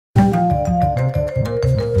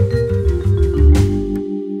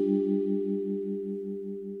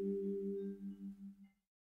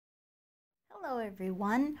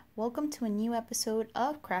everyone, welcome to a new episode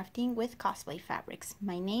of Crafting with Cosplay Fabrics.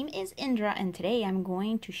 My name is Indra and today I'm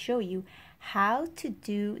going to show you how to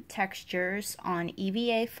do textures on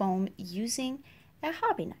EVA foam using a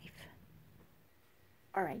hobby knife.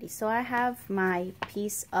 Alrighty, so I have my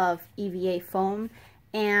piece of EVA foam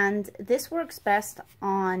and this works best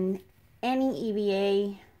on any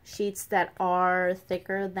EVA sheets that are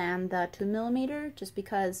thicker than the 2mm, just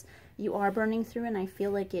because you are burning through and I feel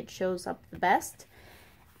like it shows up the best.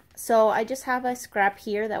 So I just have a scrap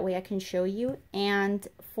here, that way I can show you. And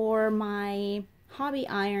for my hobby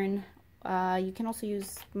iron, you can also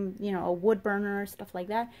use, a wood burner or stuff like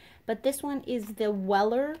that. But this one is the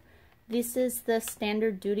Weller. This is the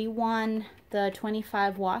standard duty one, the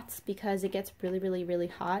 25 watts, because it gets really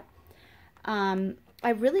hot. I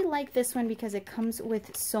really like this one because it comes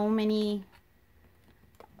with so many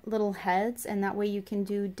little heads, and that way you can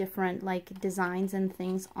do different designs and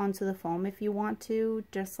things onto the foam if you want to,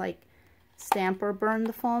 just like stamp or burn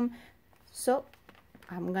the foam. So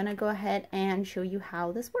I'm gonna go ahead and show you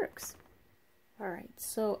how this works. Alright,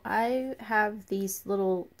 so I have these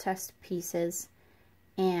little test pieces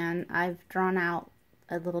and I've drawn out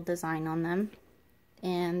a little design on them,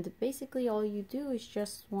 and basically all you do is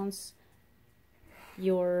just, once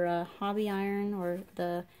your hobby iron or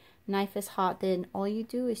the knife is hot, then all you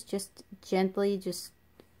do is just gently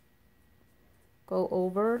go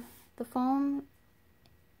over the foam .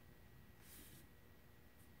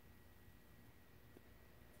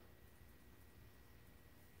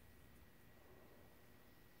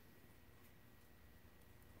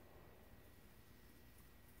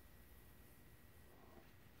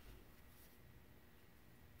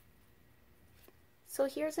 So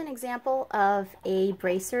here's an example of a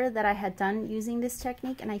bracer that I had done using this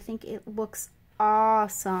technique, and I think it looks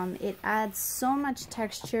awesome. It adds so much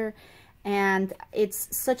texture and it's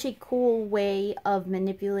such a cool way of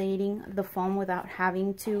manipulating the foam without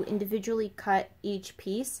having to individually cut each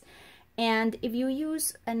piece. And if you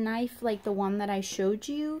use a knife like the one that I showed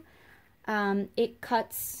you, it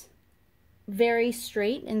cuts very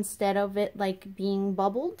straight instead of it being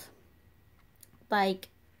bubbled.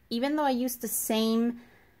 Even though I use the same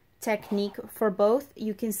technique for both,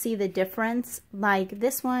 you can see the difference. Like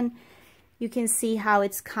this one, you can see how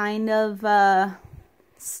it's kind of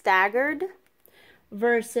staggered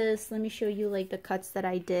versus, let me show you the cuts that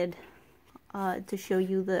I did to show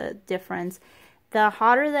you the difference. The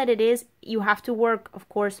hotter that it is, you have to work, of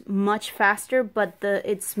course, much faster, but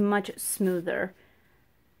it's much smoother.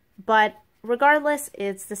 But regardless,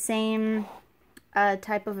 it's the same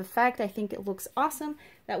type of effect. I think it looks awesome.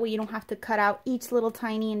 That way you don't have to cut out each little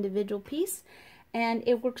tiny individual piece, and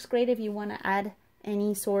it works great if you want to add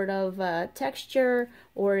any sort of texture,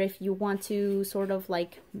 or if you want to sort of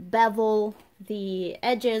bevel the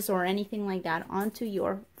edges or anything like that onto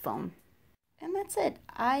your foam. And that's it.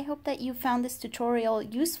 I hope that you found this tutorial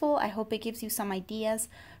useful. I hope it gives you some ideas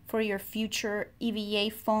for your future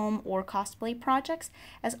EVA foam or cosplay projects.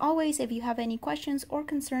 As always, if you have any questions or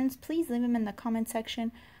concerns, please leave them in the comment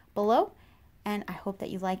section below. And I hope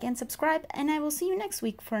that you like and subscribe, and I will see you next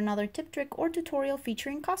week for another tip, trick, or tutorial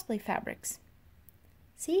featuring cosplay fabrics.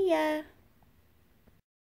 See ya!